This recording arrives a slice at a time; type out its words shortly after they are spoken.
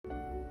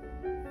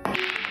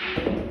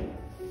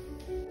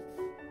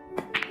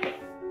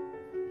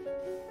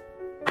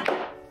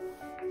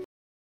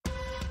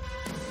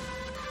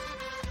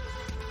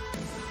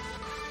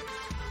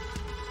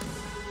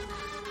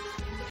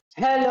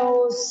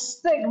Hello,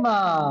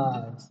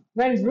 Sigma!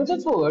 When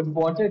Rutherford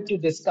wanted to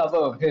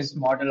discover his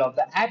model of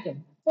the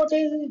atom, what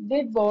he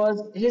did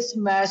was he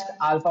smashed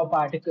alpha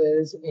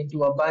particles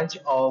into a bunch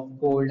of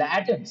gold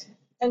atoms.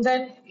 And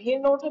then he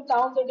noted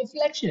down the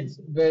deflections,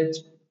 which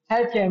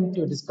helped him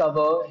to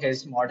discover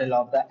his model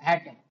of the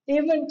atom.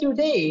 Even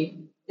today,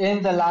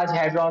 in the Large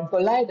Hadron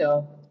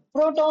Collider,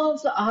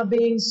 protons are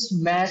being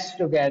smashed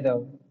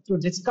together to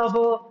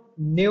discover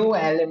new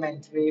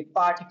elementary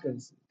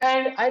particles.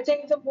 And I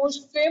think the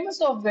most famous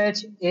of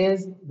which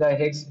is the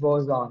Higgs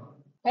boson.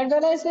 And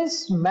when I say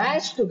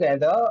smash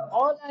together,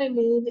 all I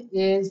mean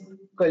is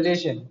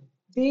collision.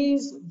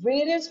 These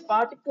various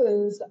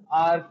particles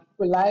are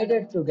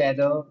collided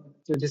together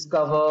to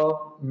discover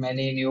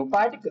many new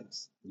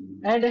particles.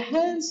 And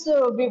hence,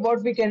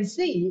 what we can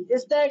see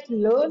is that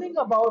learning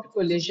about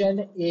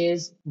collision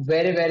is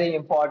very, very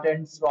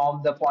important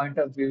from the point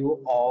of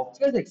view of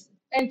physics.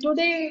 And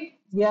today,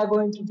 we are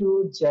going to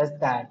do just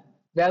that.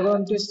 We are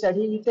going to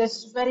study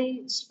this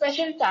very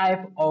special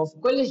type of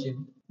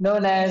collision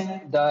known as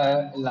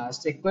the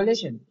elastic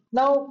collision.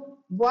 Now,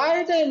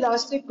 why the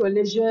elastic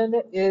collision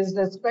is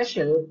the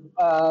special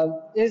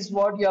is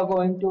what you're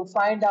going to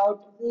find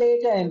out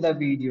later in the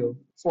video.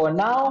 For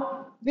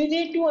now, we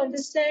need to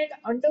understand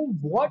under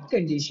what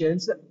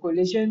conditions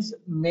collisions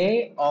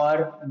may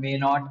or may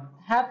not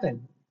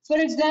happen. For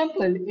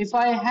example, if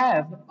I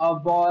have a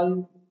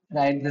ball,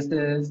 right, this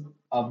is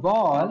a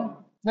ball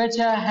which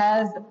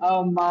has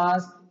a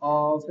mass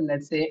of,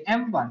 let's say,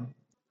 m1.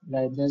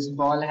 Right, this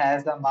ball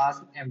has a mass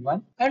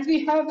m1, and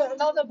we have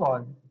another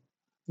ball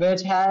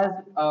which has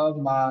a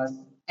mass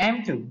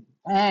m2.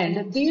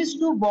 And these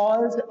two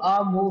balls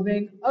are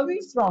moving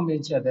away from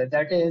each other.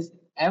 That is,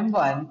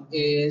 m1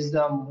 is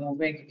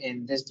moving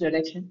in this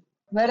direction,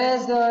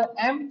 whereas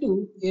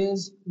m2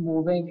 is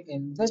moving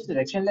in this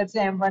direction. Let's say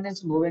m1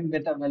 is moving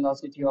with a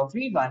velocity of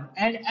v1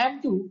 and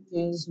m2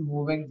 is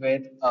moving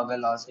with a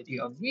velocity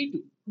of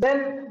v2.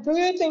 Then, do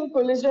you think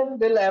collision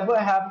will ever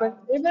happen?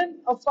 Even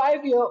a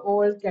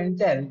 5-year-old can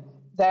tell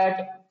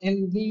that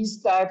in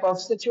these type of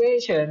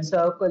situations,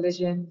 a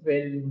collision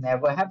will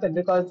never happen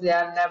because they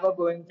are never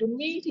going to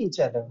meet each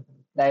other.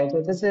 Right?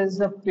 So this is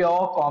a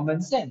pure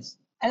common sense.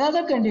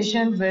 Another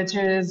condition which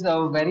is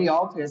very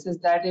obvious is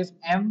that if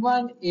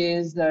m1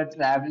 is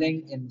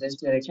traveling in this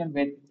direction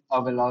with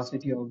a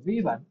velocity of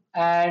v1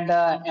 and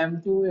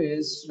m2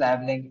 is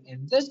traveling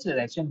in this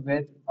direction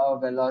with a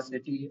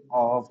velocity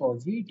of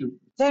v2,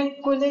 then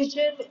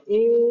collision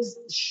is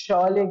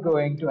surely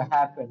going to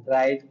happen,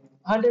 right?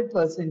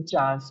 100%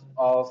 chance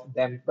of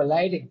them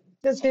colliding.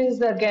 This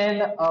is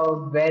again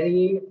a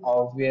very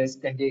obvious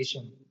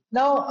condition.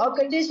 Now, a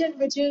condition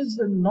which is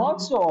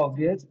not so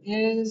obvious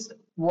is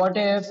what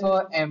if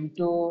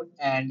M2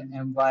 and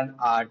M1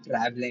 are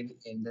traveling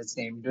in the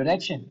same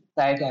direction,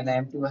 right? And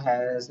M2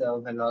 has a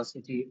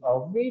velocity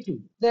of v2.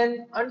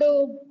 Then,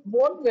 under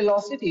what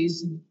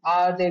velocities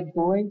are they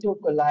going to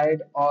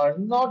collide or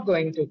not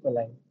going to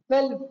collide?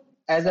 Well,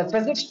 as a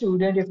physics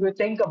student, if you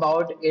think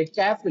about it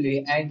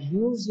carefully and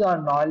use your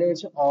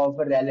knowledge of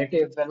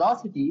relative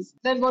velocities,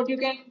 then what you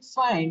can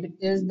find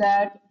is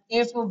that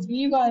if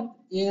V1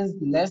 is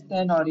less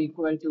than or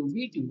equal to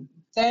V2,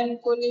 then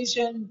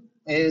collision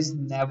is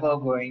never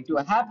going to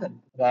happen,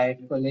 right?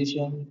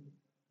 Collision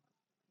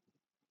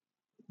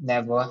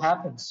never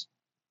happens.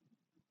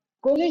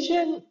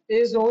 Collision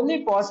is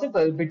only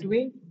possible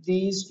between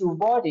these two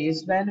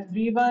bodies when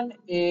V1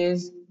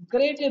 is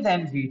greater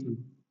than V2.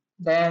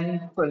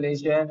 Then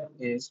collision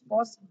is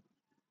possible.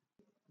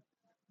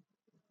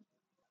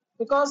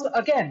 Because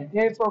again,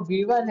 if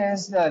V1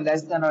 is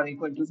less than or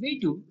equal to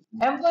V2,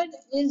 M1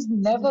 is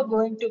never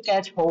going to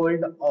catch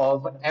hold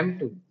of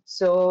M2.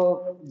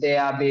 So they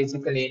are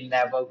basically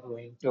never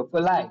going to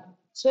collide.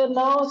 So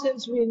now,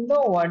 since we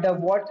know under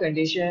what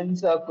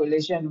conditions a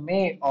collision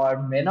may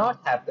or may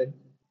not happen,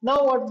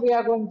 now what we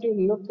are going to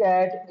look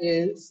at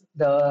is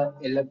the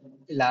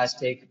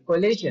elastic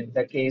collision,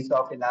 the case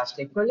of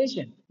elastic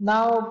collision.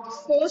 Now,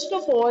 first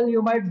of all,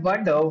 you might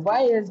wonder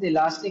why is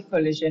elastic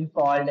collision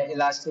called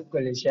elastic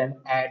collision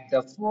at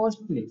the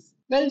first place?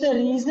 Well, the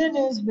reason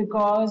is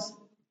because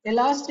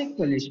elastic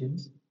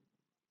collisions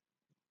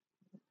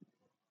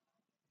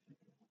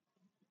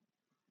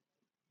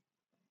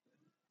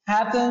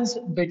happens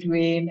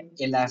between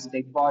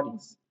elastic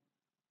bodies.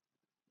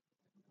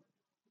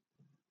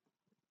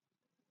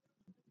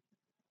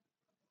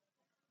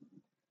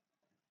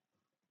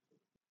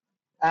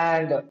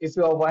 And if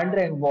you are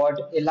wondering what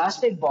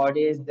elastic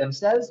bodies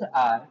themselves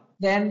are,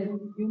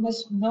 then you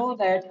must know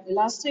that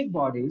elastic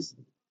bodies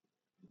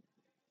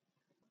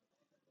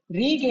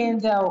regain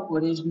their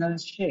original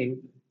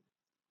shape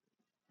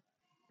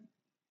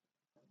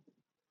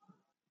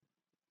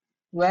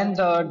when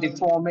the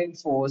deforming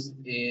force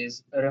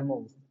is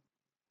removed.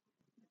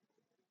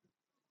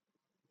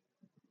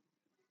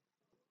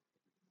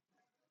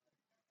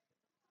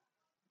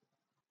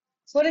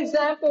 For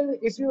example,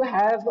 if you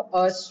have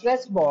a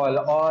stress ball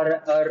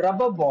or a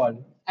rubber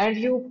ball and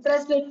you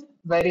press it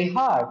very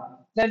hard,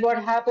 then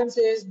what happens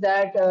is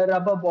that a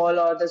rubber ball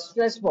or the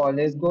stress ball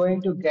is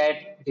going to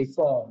get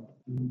deformed.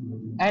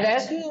 And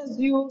as soon as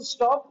you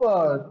stop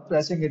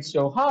pressing it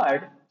so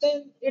hard,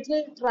 then it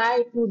will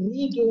try to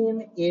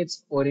regain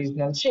its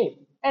original shape.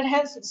 And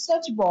hence,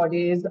 such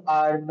bodies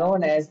are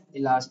known as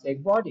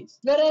elastic bodies.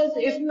 Whereas,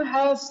 if you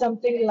have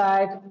something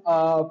like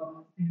a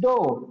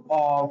dough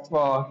of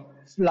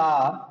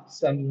flour,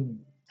 some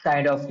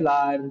kind of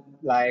flour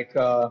like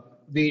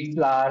wheat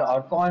flour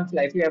or corn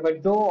flour, if you have a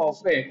dough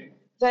of it,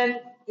 then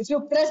if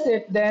you press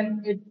it,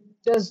 then it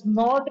does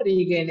not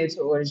regain its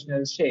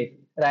original shape,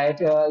 right?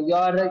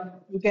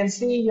 You can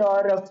see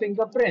your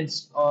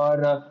fingerprints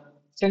or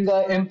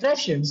finger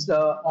impressions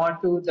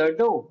onto the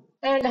dough,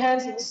 and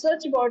hence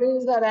such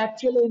bodies are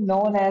actually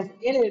known as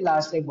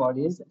inelastic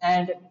bodies,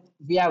 and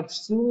we are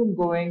soon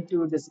going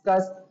to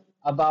discuss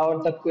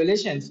about the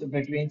collisions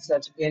between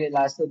such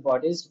inelastic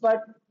bodies,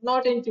 but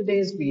not in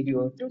today's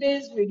video.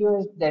 Today's video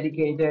is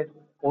dedicated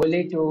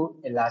only to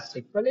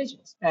elastic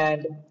collisions.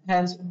 And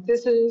hence,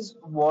 this is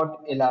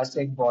what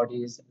elastic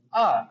bodies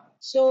are.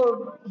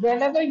 So,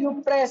 whenever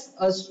you press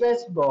a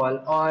stress ball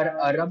or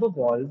a rubber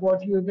ball,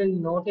 what you will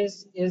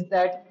notice is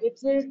that it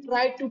will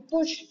try to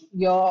push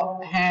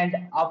your hand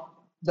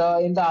up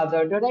in the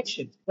other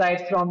direction,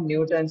 right from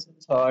Newton's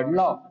third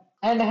law.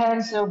 And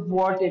hence,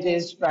 what it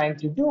is trying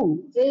to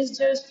do is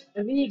just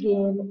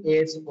regain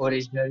its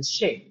original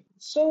shape.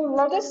 So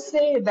let us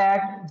say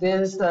that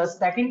this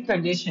second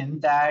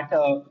condition that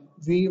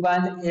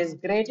V1 is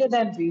greater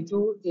than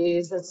V2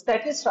 is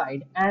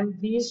satisfied and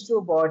these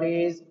two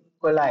bodies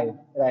collide,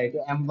 right?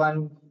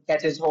 M1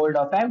 catches hold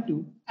of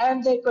M2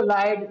 and they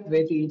collide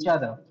with each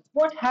other.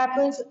 What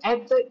happens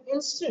at the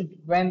instant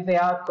when they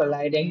are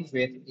colliding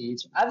with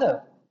each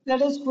other?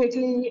 Let us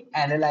quickly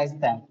analyze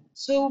that.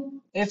 So,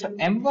 if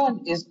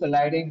M1 is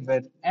colliding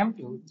with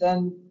M2,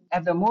 then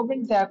at the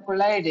moment they are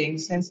colliding,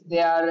 since they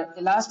are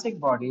elastic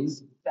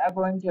bodies, they are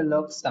going to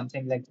look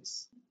something like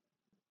this.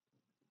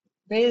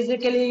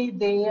 Basically,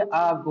 they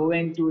are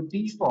going to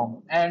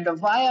deform. And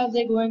why are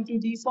they going to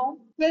deform?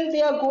 Well,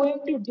 they are going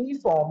to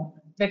deform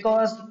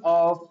because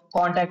of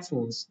contact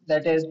force.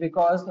 That is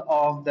because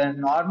of the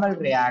normal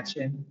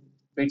reaction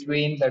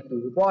between the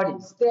two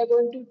bodies. They are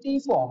going to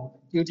deform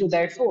due to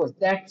that force.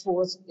 That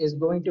force is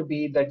going to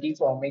be the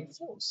deforming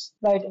force,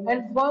 right?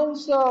 And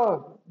once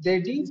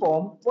they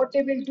deform, what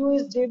they will do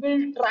is they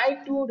will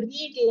try to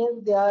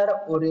regain their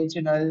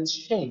original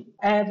shape.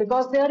 And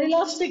because they are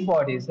elastic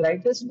bodies,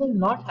 right? This will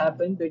not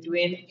happen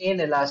between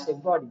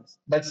inelastic bodies.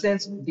 But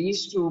since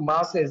these two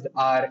masses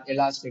are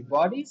elastic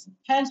bodies,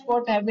 hence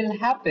what will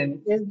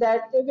happen is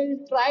that they will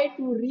try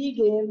to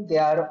regain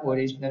their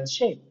original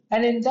shape.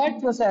 And in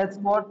that process,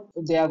 what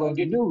they are going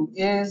to do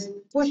is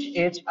push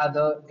each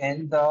other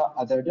in the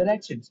other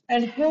directions.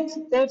 And hence,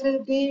 there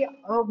will be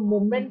a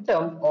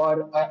momentum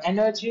or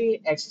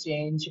energy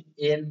exchange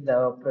in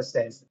the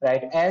process,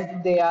 right? As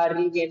they are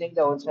regaining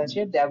the original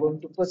shape, they are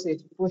going to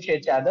push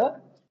each other.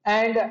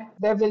 And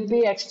there will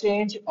be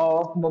exchange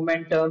of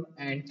momentum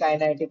and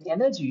kinetic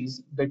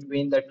energies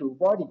between the two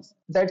bodies.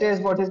 That is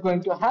what is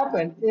going to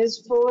happen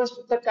is first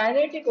the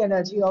kinetic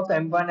energy of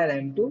M1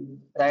 and M2,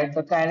 right?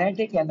 The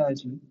kinetic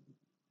energy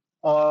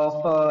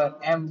of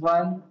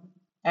M1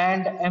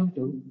 and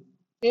M2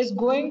 is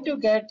going to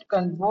get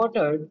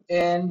converted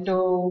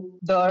into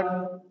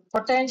the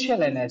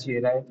potential energy,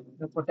 right?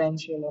 The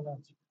potential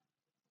energy.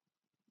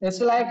 It's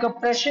like a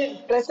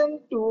pressing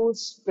two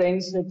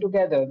springs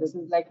together. This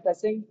is like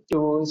pressing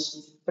two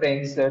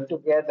springs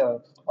together,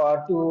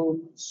 or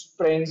two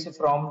springs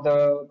from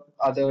the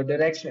other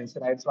directions,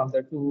 right? From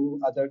the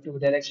two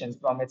directions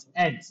from its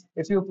ends.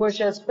 If you push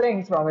a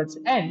spring from its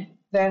end,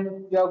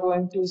 then you're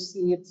going to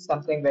see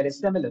something very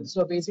similar.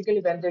 So basically,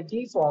 when they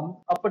deform,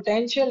 a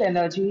potential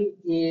energy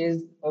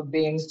is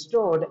being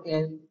stored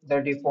in the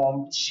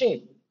deformed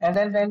shape. And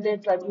then when they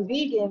try to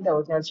regain the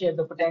original shape,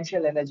 the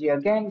potential energy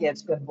again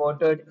gets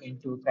converted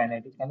into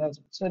kinetic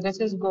energy. So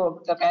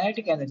the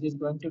kinetic energy is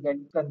going to get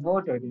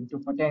converted into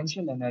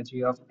potential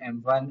energy of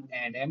M1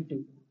 and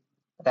M2,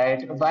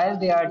 right? While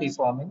they are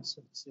deforming.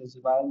 So this is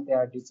while they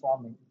are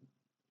deforming.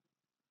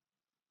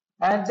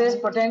 And this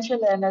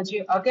potential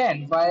energy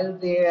again while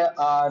they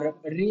are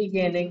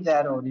regaining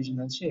their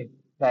original shape.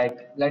 Like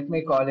let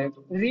me call it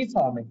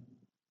reforming.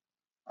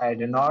 I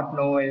do not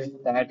know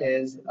if that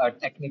is a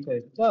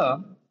technical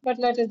term, but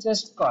let us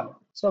just call it.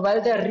 So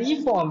while they're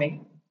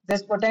reforming,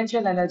 this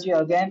potential energy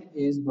again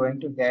is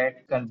going to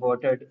get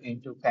converted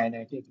into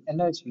kinetic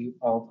energy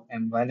of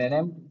M1 and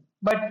M2.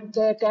 But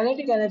the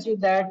kinetic energy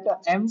that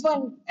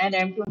M1 and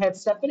M2 had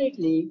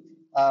separately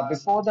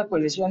before the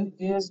collision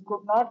is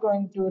not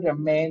going to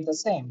remain the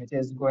same. It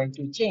is going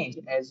to change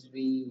as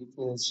we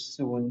will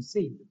soon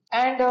see.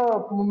 And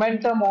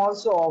momentum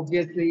also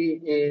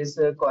obviously is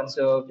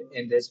conserved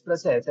in this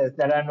process as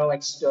there are no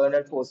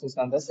external forces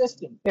on the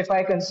system. If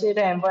I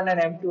consider M1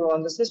 and M2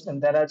 on the system,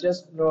 there are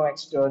just no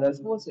external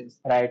forces,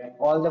 right?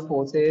 All the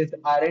forces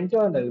are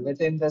internal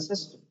within the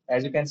system.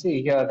 As you can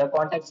see here, the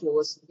contact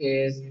force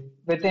is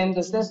within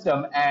the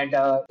system and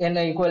in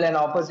equal and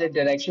opposite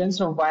directions.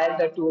 So while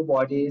the two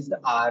bodies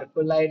are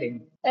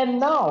colliding.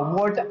 And now,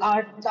 what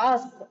our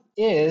task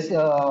is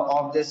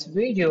of this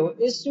video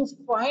is to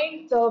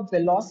find the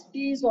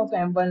velocities of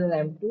M1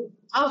 and M2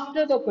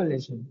 after the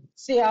collision.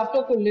 See,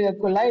 after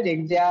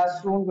colliding, they are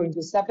soon going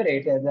to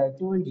separate, as I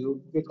told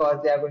you,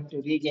 because they are going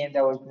to regain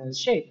their original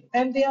shape,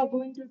 and they are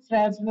going to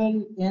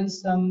travel in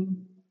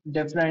some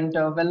different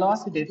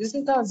velocity. This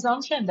is the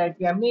assumption that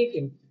we are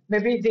making.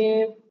 Maybe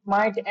they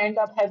might end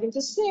up having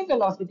the same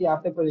velocity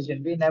after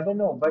collision. We never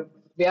know, but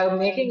we are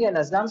making an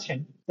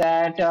assumption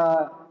that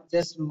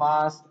this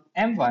mass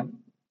m1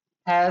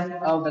 has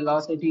a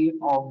velocity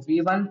of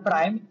v1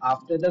 prime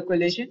after the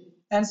collision,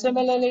 and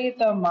similarly,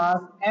 the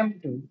mass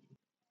m2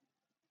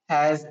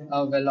 has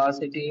a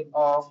velocity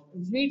of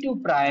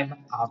v2 prime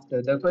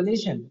after the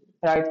collision,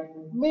 right?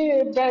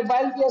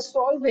 While we are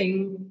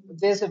solving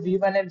this,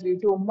 v1 and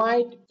v2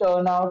 might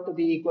turn out to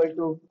be equal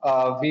to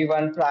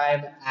v1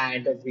 prime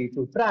and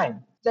v2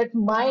 prime. That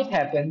might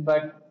happen,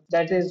 but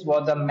that is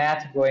what the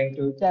math going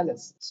to tell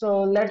us.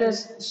 So let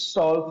us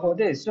solve for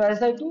this. So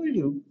as I told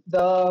you,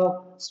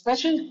 the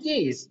special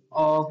case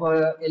of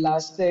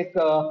elastic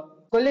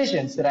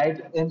collisions, right?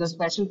 In the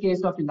special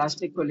case of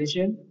elastic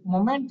collision,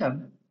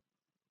 momentum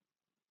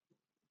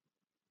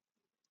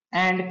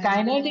and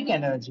kinetic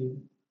energy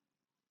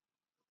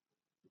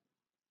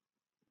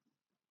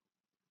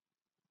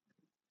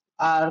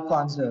are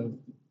conserved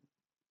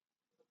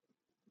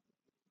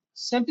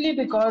simply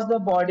because the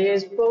body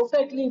is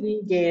perfectly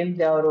regained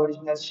their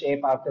original shape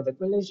after the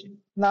collision.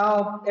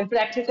 Now, in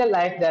practical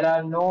life, there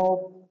are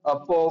no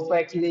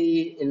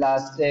perfectly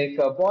elastic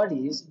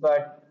bodies,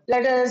 but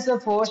let us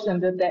first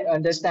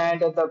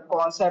understand the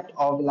concept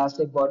of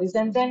elastic bodies,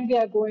 and then we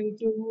are going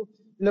to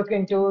look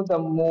into the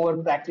more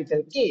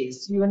practical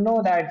case. You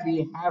know that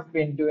we have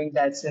been doing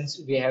that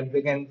since we have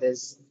begun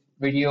this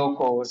video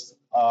course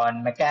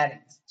on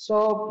mechanics.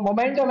 So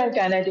momentum and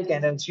kinetic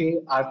energy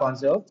are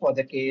conserved for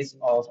the case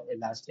of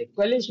elastic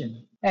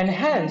collision. And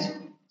hence,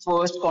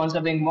 first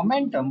conserving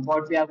momentum,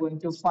 what we are going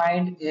to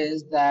find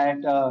is that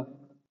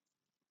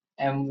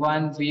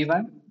m1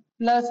 v1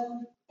 plus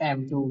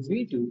m2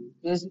 v2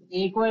 is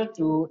equal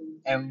to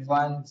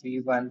m1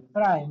 v1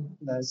 prime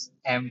plus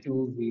m2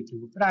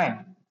 v2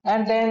 prime.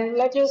 And then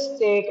let us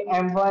take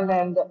m1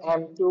 and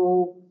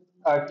m2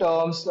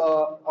 terms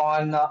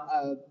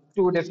on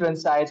two different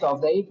sides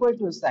of the equal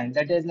to sign.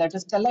 That is, let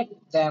us collect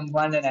the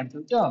m1 and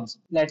m2 terms.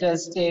 Let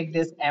us take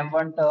this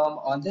m1 term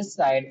on this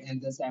side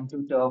and this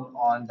m2 term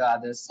on the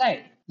other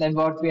side. Then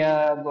what we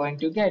are going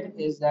to get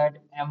is that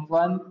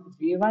m1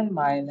 v1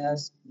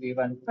 minus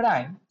v1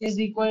 prime is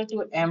equal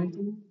to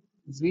m2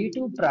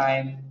 v2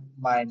 prime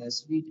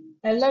minus v2.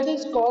 And let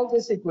us call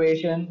this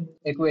equation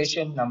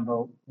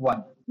number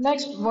 1.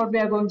 Next, what we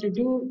are going to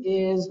do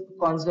is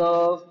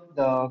conserve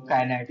the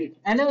kinetic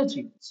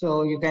energy.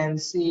 So you can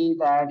see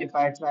that if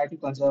I try to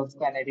conserve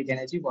kinetic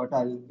energy, what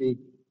I'll be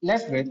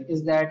left with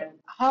is that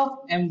half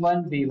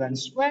m1 v1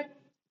 squared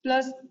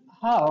plus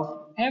half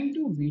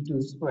m2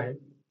 v2 squared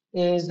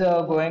is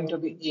going to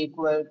be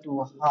equal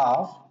to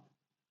half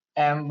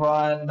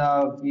m1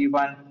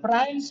 v1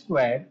 prime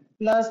squared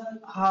plus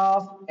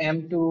half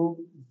m2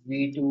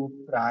 v2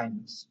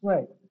 prime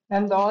squared.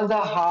 And all the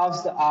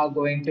halves are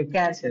going to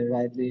cancel,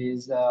 right?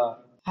 These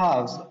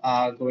halves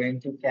are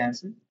going to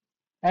cancel.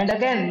 And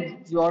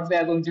again, what we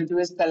are going to do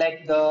is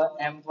collect the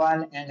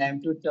M1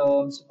 and M2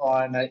 terms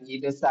on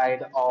either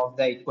side of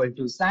the equal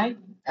to sign.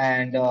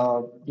 And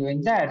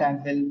doing that, I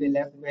will be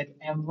left with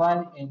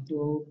M1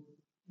 into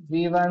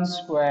V1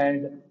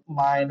 squared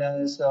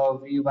minus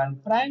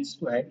V1 prime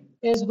squared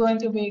is going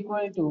to be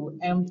equal to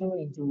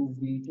M2 into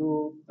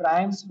V2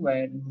 prime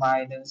squared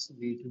minus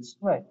V2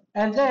 squared.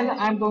 And then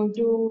I'm going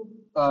to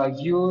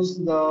use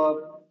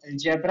the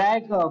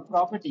algebraic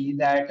property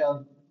that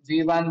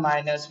v1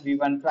 minus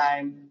v1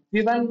 prime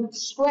v1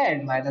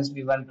 squared minus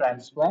v1 prime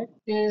squared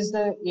is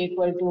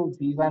equal to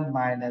v1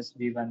 minus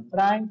v1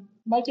 prime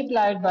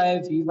multiplied by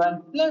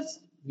v1 plus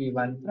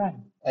v1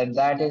 prime, and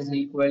that is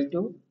equal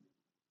to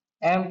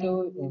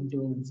m2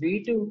 into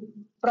v2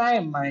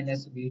 prime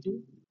minus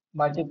v2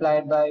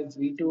 multiplied by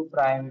v2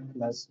 prime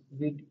plus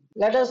v2.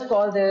 Let us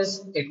call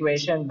this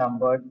equation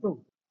number 2.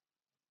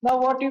 Now,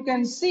 what you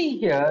can see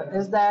here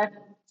is that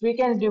we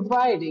can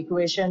divide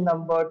equation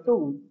number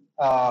 2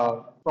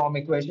 from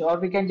equation, or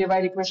we can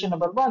divide equation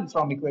number 1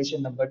 from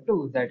equation number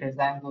 2. That is,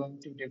 I'm going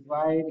to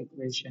divide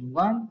equation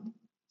 1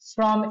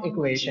 from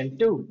equation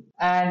 2.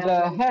 And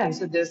hence,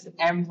 this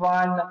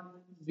m1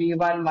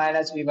 v1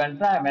 minus v1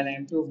 prime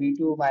and m2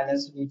 v2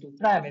 minus v2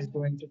 prime is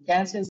going to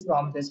cancel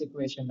from this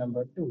equation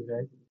number 2,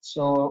 right?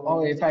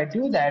 So if I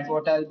do that,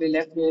 what I'll be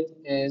left with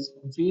is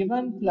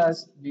v1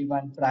 plus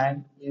v1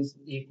 prime is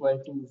equal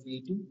to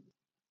v2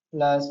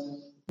 plus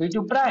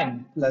v2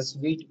 prime plus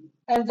v2.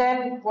 And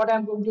then what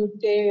I'm going to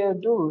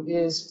do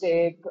is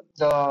take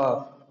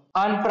the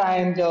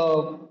unprimed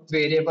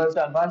variables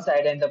on one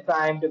side and the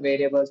primed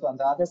variables on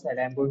the other side.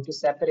 I'm going to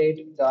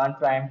separate the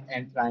unprimed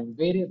and primed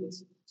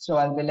variables. So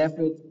I'll be left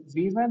with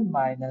v1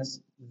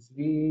 minus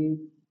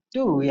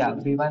v2. Yeah,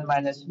 v1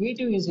 minus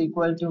v2 is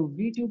equal to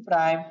v2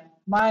 prime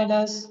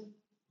minus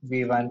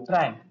v1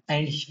 prime.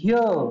 And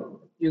here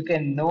you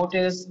can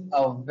notice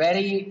a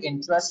very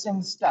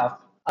interesting stuff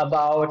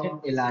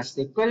about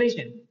elastic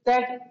collision.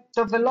 That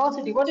the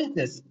velocity, what is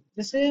this?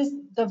 This is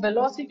the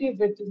velocity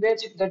with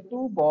which the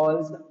two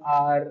balls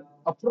are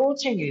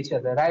approaching each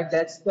other, right?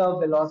 That's the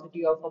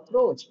velocity of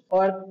approach,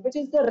 or which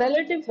is the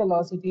relative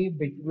velocity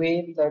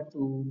between the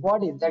two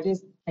bodies. That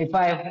is, if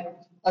I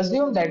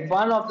assume that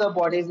one of the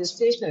bodies is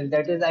stationary,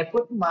 that is, I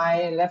put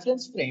my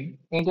reference frame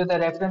into the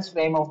reference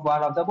frame of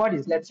one of the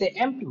bodies, let's say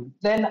M2,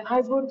 then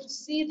I would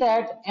see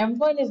that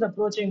M1 is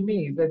approaching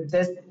me with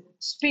this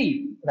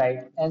speed,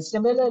 right? And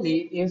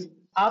similarly, if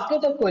after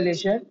the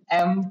collision,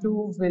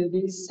 M2 will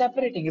be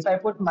separating. If I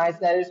put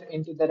myself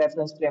into the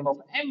reference frame of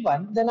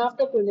M1, then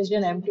after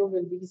collision, M2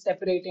 will be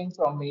separating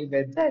from me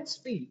with that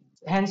speed.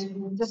 Hence,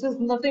 this is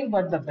nothing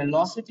but the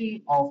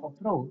velocity of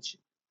approach.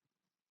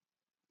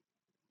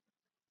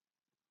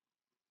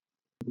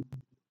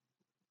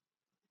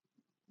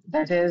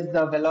 That is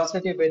the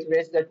velocity with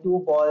which the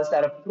two balls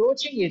are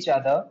approaching each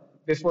other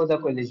before the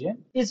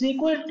collision is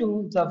equal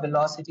to the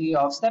velocity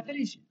of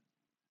separation.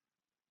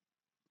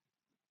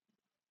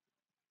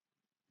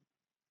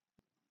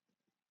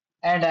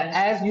 And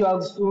as you are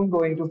soon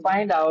going to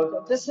find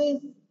out, this is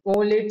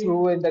only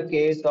true in the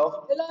case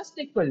of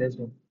elastic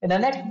collision. In the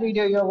next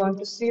video, you're going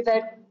to see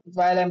that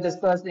while I'm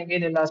discussing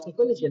inelastic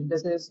collision,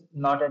 this is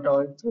not at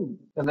all true.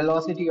 The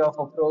velocity of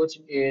approach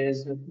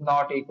is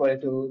not equal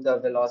to the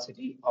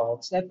velocity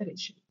of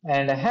separation.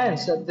 And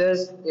hence,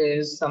 this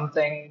is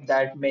something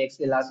that makes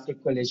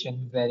elastic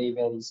collision very,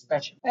 very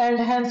special. And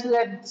hence,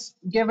 let's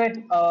give it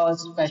a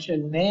special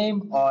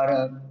name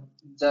or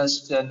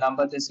just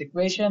number this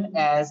equation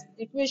as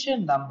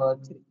equation number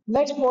 3.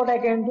 Next, what I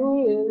can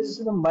do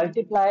is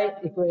multiply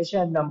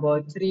equation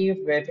number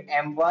 3 with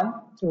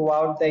m1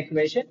 throughout the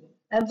equation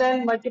and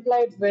then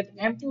multiply it with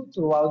m2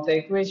 throughout the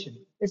equation.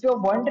 If you're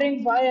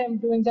wondering why I'm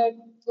doing that,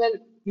 well,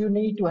 you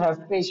need to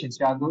have patience.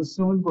 You are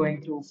soon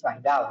going to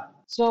find out.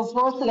 So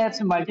first,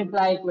 let's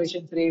multiply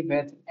equation 3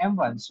 with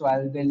m1. So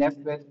I'll be left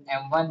with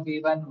m1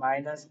 v1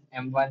 minus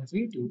m1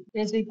 v2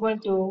 is equal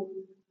to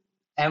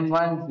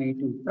m1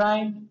 v2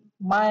 prime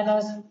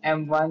minus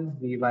m1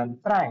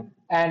 v1 prime.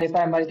 And if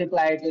I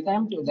multiply it with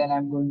m2, then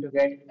I'm going to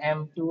get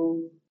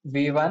m2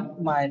 v1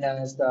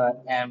 minus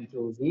m2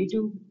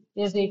 v2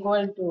 is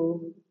equal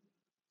to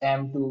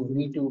m2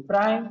 v2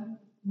 prime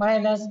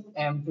minus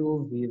m2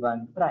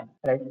 v1 prime,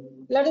 right?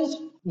 Let us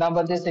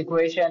number this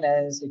equation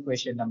as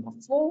equation number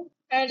 4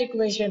 and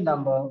equation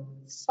number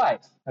 5,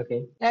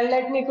 okay? And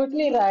let me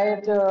quickly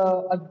write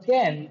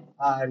again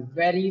our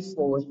very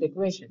first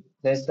equation,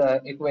 this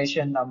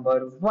equation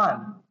number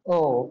 1.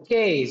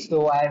 Okay,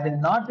 so I will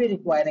not be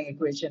requiring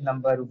equation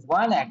number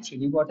 1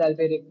 actually. What I'll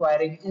be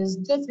requiring is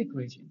this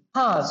equation.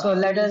 So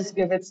let us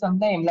give it some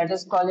name. Let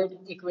us call it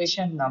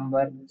equation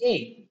number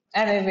A.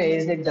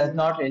 Anyways, it does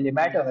not really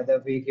matter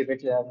whether we give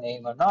it a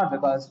name or not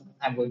because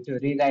I'm going to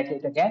rewrite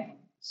it again.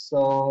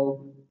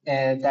 So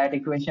that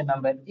equation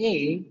number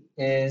A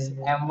is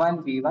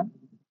m1 v1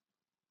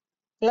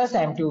 plus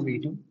m2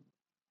 v2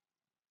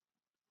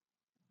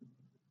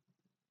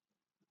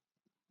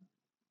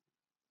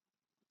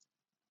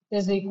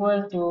 is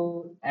equal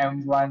to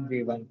m1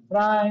 v1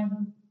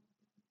 prime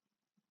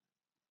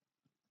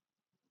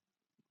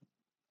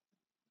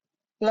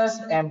plus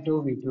m2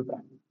 v2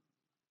 prime.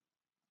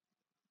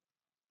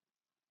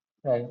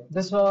 Right.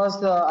 This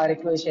was our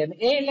equation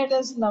A. Let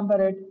us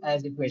number it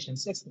as equation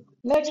 6.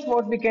 Next,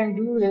 what we can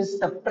do is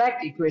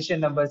subtract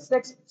equation number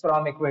 6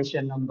 from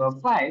equation number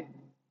 5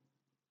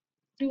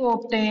 to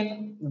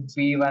obtain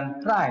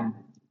V1 prime.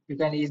 You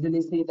can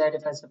easily see that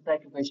if I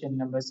subtract equation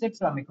number 6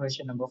 from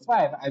equation number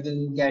 5, I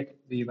will get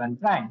V1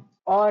 prime.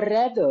 Or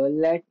rather,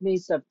 let me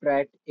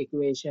subtract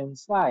equation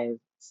 5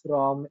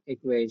 from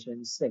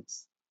equation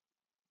 6.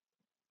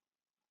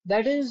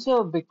 That is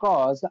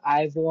because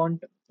I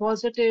want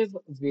positive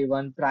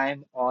V1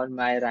 prime on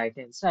my right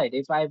hand side.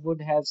 If I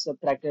would have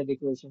subtracted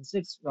equation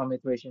 6 from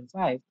equation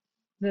 5,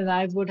 then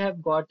I would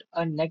have got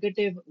a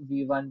negative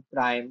V1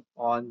 prime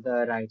on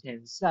the right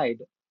hand side.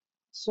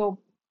 So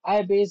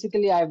I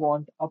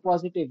want a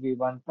positive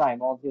V1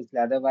 prime, obviously.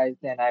 Otherwise,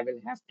 then I will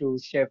have to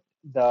shift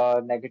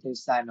the negative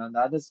sign on the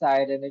other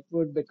side and it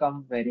would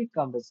become very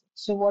cumbersome.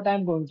 So what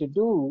I'm going to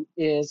do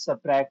is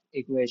subtract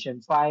equation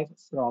 5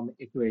 from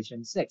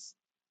equation 6.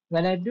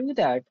 When I do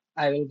that,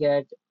 I will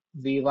get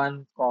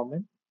V1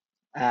 common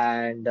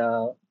and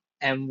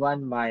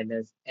M1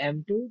 minus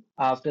M2.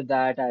 After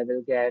that, I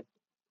will get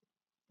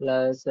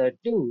plus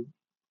 2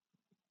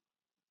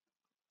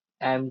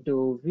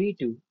 M2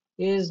 V2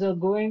 is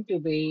going to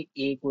be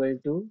equal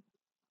to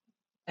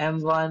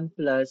M1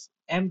 plus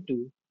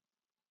M2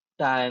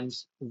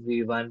 times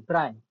V1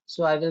 prime.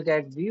 So I will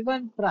get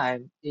V1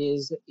 prime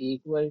is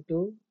equal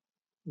to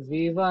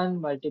V1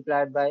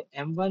 multiplied by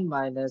M1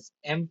 minus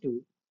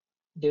M2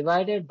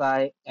 divided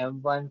by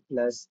M1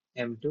 plus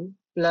M2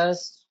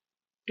 plus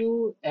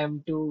 2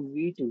 M2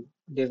 V2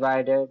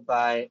 divided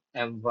by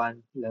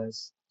M1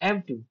 plus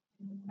M2.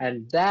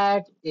 And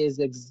that is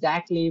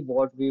exactly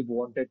what we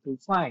wanted to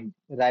find,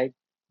 right?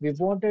 We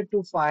wanted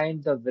to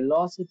find the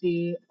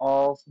velocity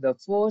of the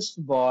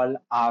first ball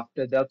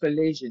after the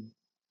collision.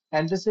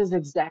 And this is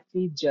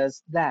exactly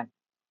just that.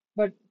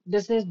 But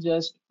this is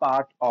just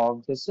part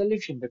of the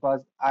solution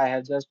because I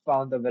have just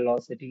found the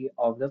velocity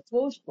of the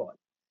first ball.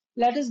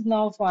 Let us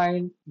now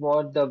find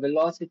what the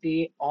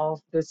velocity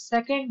of the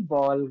second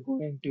ball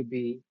going to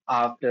be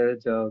after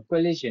the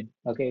collision.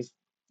 Okay,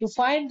 to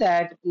find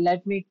that,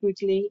 let me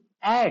quickly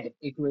add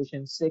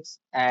equation 6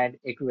 and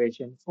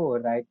equation 4,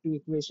 right? To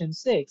equation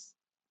 6,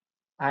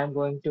 I'm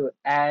going to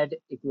add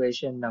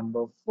equation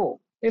number 4.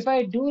 If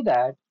I do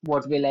that,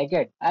 what will I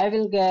get? I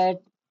will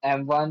get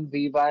m1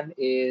 v1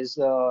 is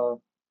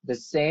the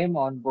same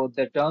on both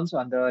the terms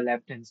on the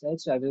left hand side.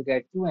 So I will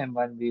get 2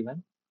 m1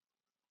 v1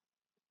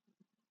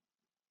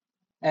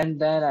 and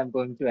then I'm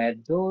going to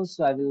add those.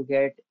 So I will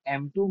get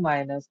m2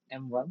 minus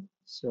m1.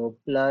 So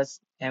plus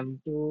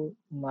m2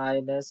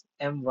 minus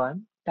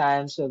m1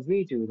 times of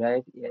v2,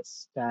 right?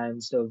 Yes,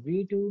 times of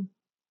v2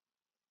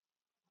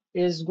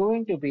 is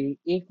going to be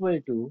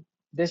equal to,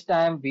 this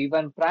time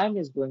v1 prime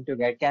is going to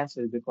get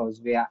cancelled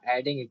because we are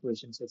adding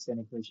equation 6 and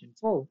equation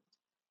 4.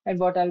 And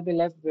what I'll be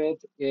left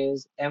with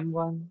is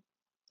m1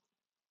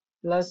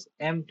 plus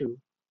m2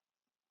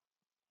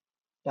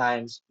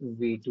 times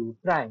v2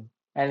 prime.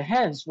 And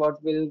hence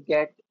what we'll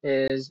get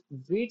is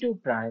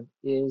v2 prime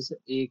is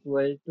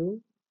equal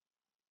to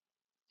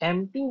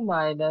m2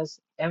 minus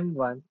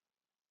m1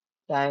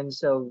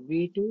 times of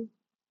v2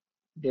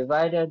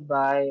 divided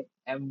by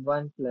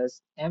m1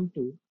 plus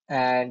m2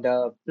 and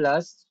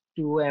plus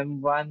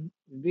 2m1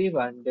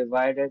 v1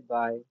 divided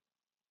by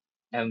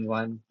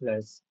m1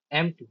 plus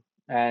m2.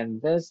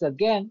 And this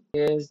again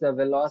is the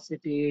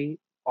velocity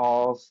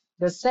of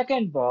the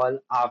second ball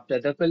after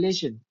the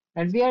collision.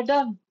 And we are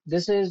done.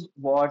 This is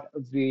what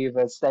we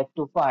were set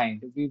to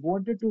find. We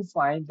wanted to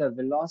find the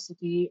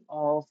velocity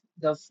of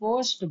the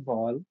first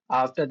ball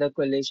after the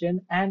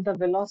collision and the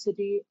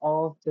velocity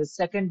of the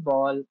second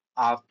ball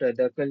after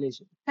the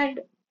collision.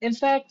 And in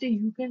fact,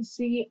 you can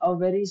see a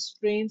very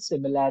strange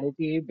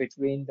similarity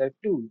between the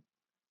two.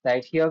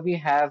 Right here we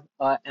have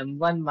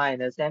m1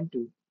 minus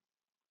m2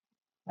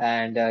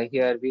 and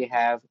here we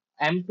have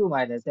m2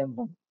 minus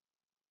m1,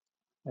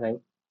 right?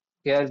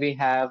 Here we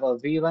have a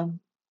v1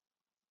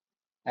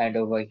 and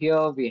over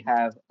here we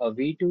have a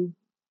v2.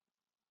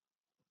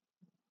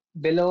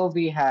 Below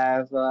we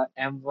have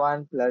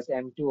m1 plus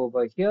m2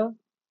 over here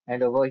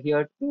and over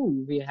here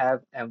too we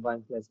have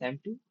m1 plus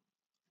m2.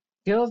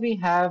 Here we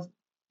have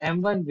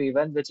m1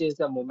 v1 which is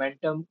the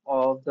momentum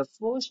of the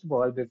first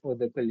ball before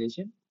the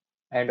collision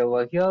and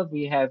over here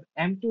we have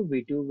m2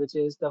 v2 which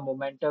is the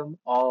momentum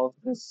of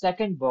the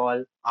second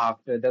ball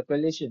after the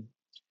collision.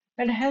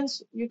 And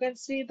hence you can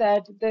see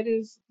that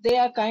they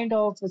are kind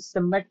of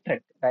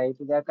symmetric, right?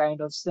 They are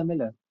kind of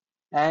similar,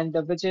 and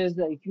which is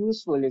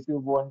useful if you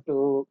want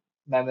to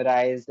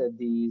memorize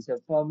these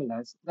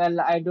formulas.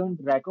 Well, I don't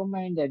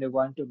recommend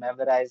anyone to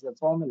memorize the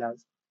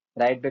formulas,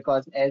 right?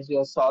 Because as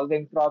you're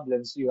solving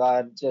problems, you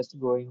are just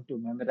going to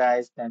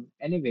memorize them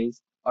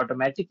anyways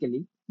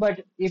automatically.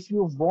 But if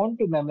you want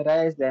to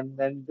memorize them,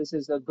 then this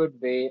is a good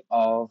way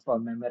of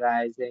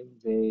memorizing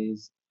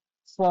these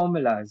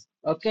formulas.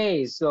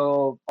 Okay,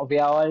 so we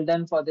are all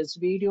done for this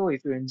video.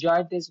 If you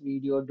enjoyed this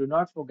video, do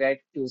not forget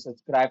to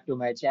subscribe to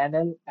my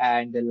channel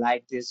and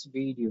like this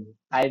video.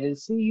 I will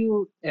see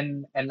you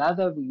in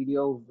another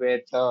video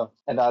with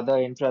another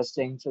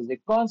interesting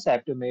physics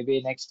concept.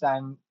 Maybe next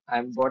time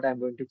what I'm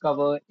going to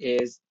cover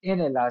is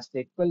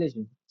inelastic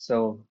collision.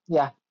 So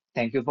yeah,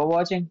 thank you for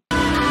watching.